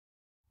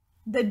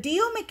The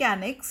DO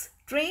mechanics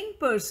trained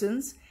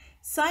persons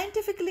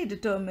scientifically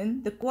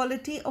determine the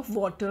quality of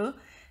water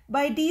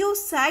by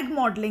DO-SAG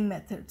modeling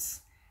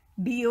methods.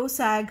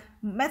 DO-SAG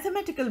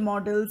mathematical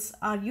models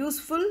are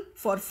useful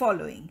for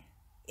following: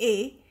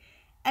 A.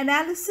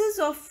 Analysis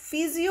of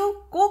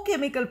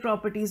physio-co-chemical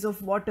properties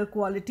of water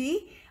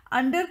quality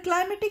under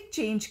climatic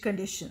change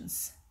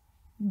conditions.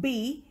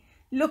 B.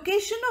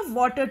 Location of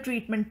water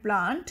treatment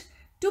plant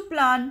to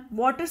plan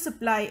water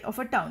supply of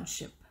a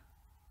township.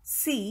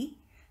 C.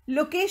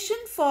 Location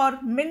for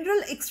mineral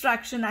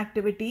extraction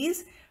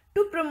activities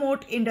to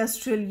promote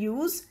industrial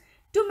use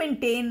to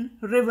maintain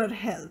river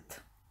health.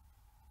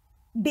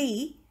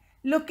 D.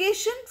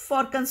 Location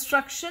for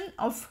construction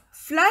of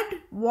flood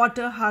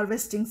water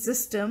harvesting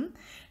system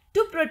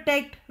to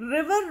protect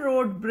river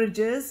road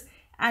bridges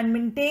and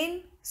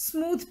maintain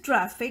smooth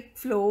traffic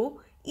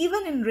flow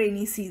even in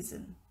rainy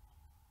season.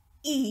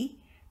 E.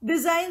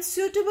 Design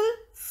suitable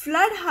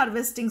flood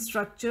harvesting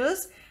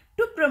structures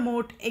to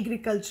promote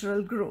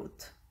agricultural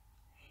growth.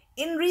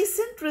 In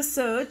recent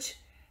research,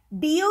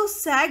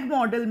 DO-SAG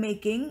model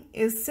making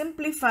is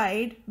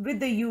simplified with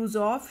the use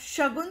of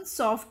Shagun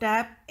Soft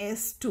App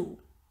S2.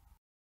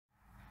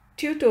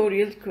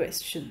 Tutorial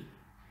question: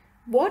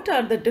 what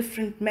are the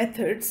different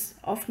methods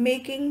of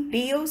making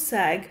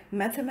DO-SAG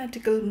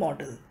mathematical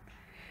model?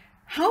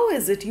 How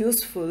is it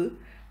useful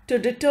to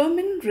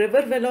determine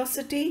river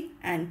velocity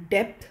and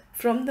depth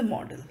from the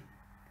model?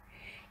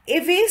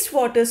 A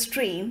wastewater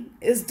stream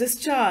is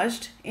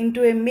discharged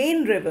into a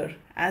main river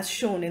as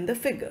shown in the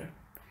figure.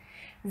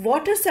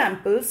 Water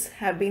samples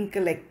have been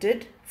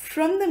collected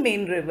from the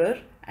main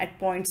river at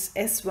points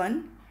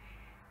S1,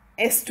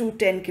 S2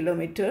 10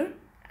 km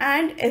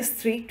and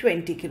S3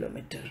 20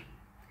 km.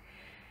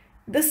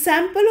 The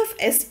sample of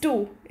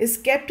S2 is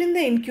kept in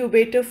the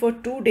incubator for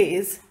 2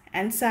 days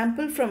and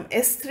sample from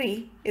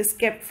S3 is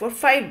kept for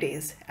 5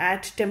 days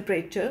at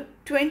temperature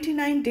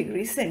 29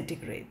 degrees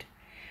centigrade.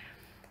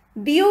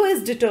 DO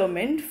is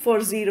determined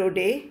for 0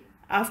 day,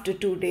 after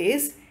 2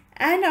 days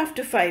and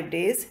after 5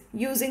 days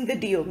using the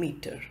DO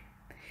meter.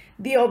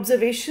 The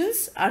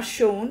observations are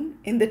shown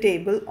in the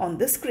table on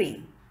the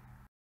screen.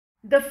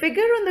 The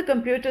figure on the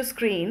computer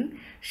screen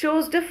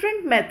shows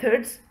different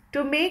methods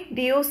to make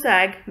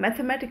DO-SAG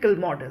mathematical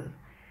model.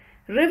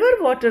 River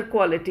water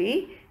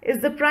quality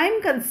is the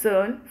prime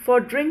concern for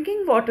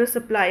drinking water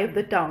supply of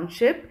the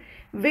township,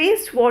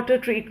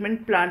 wastewater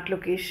treatment plant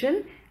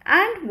location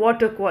and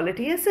water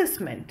quality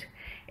assessment.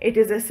 It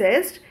is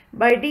assessed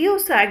by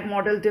DO-SAG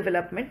model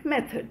development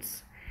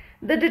methods.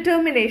 The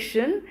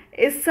determination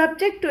is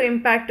subject to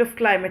impact of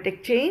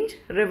climatic change,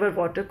 river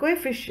water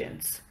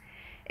coefficients.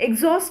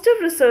 Exhaustive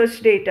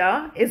research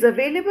data is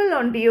available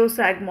on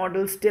DO-SAG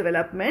models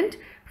development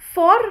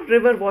for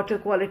river water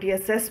quality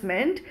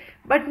assessment,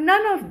 but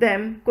none of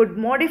them could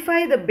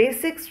modify the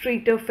basic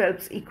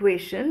Streeter-Phelps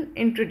equation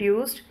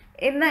introduced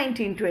in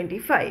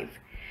 1925.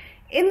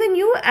 In the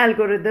new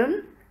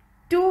algorithm,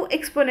 2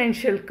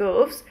 exponential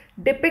curves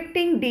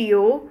depicting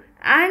DO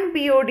and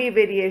BOD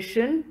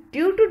variation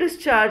due to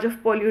discharge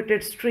of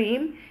polluted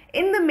stream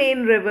in the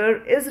main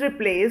river is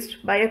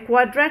replaced by a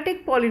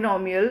quadratic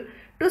polynomial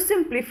to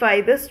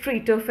simplify the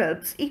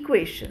Streeter-Phelps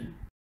equation.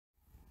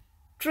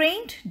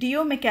 Trained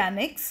DO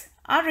mechanics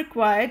are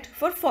required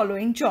for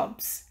following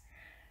jobs: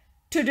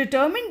 to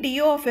determine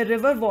DO of a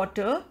river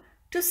water,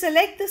 to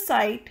select the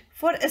site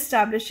for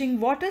establishing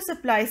water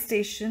supply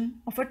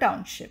station of a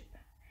township.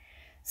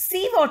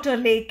 Seawater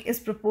lake is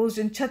proposed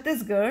in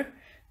Chhattisgarh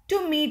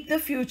to meet the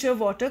future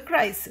water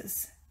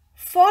crisis.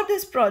 For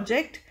this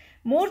project,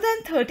 more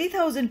than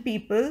 30,000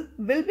 people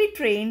will be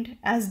trained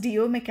as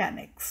DO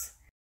mechanics.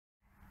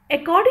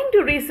 According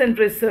to recent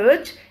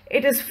research,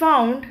 it is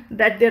found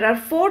that there are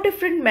 4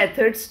 different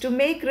methods to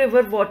make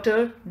river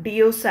water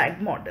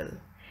DO-SAG model.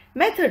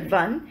 Method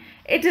 1,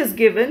 it is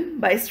given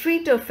by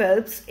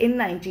Streeter-Phelps in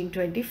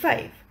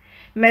 1925.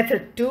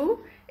 Method 2,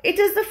 it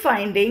is the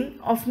finding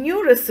of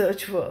new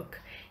research work.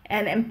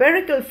 An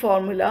empirical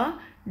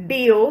formula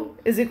DO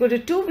is equal to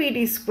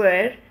 2VD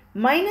square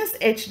minus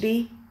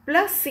HD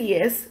plus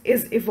CS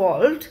is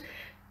evolved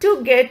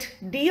to get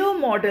DO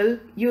model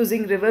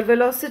using river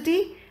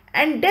velocity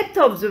and depth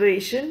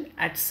observation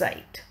at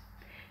site.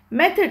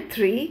 Method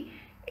 3,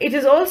 it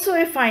is also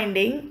a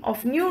finding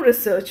of new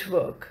research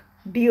work.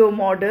 DO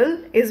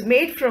model is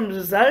made from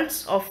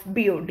results of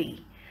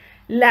BOD.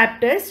 Lab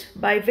test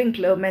by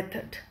Winkler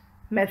method.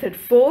 Method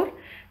 4,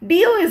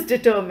 DO is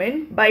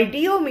determined by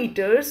DO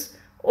meters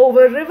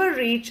over river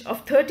reach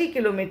of 30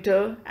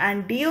 km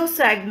and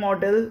DO-SAG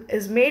model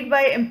is made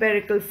by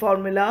empirical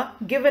formula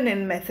given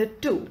in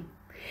method 2.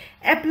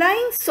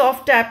 Applying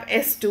Soft App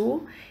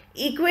S2,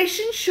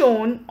 equations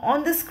shown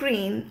on the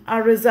screen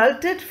are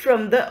resulted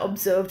from the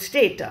observed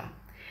data.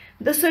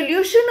 The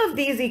solution of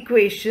these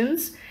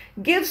equations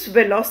gives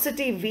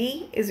velocity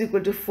v is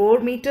equal to 4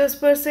 meters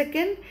per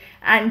second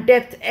and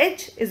depth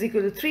h is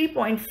equal to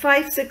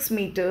 3.56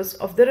 meters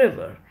of the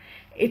river.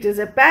 It is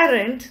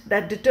apparent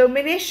that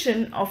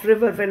determination of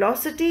river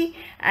velocity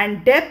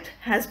and depth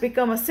has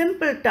become a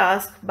simple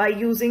task by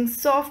using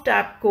Soft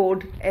App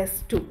code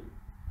S2.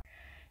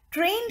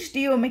 Trained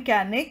DO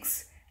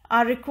mechanics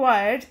are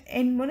required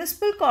in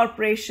municipal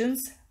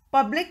corporations'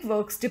 public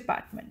works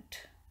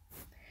department.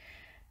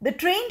 The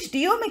trained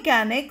DO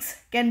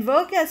mechanics can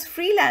work as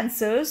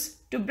freelancers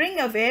to bring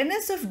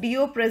awareness of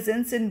DO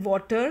presence in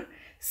water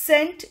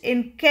sent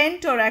in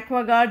Kent or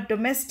Aqua-guard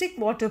domestic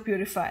water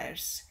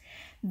purifiers.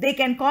 They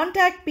can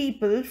contact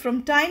people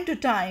from time to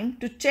time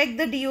to check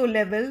the DO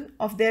level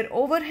of their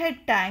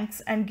overhead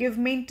tanks and give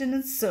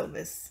maintenance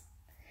service.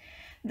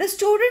 The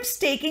students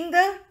taking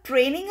the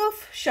training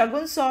of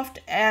Shagunsoft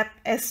app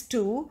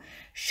S2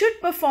 should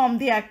perform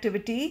the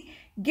activity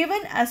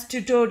given as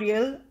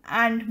tutorial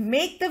and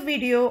make the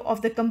video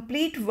of the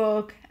complete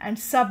work and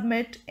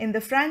submit in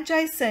the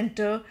franchise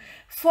center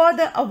for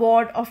the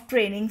award of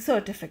training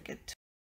certificate.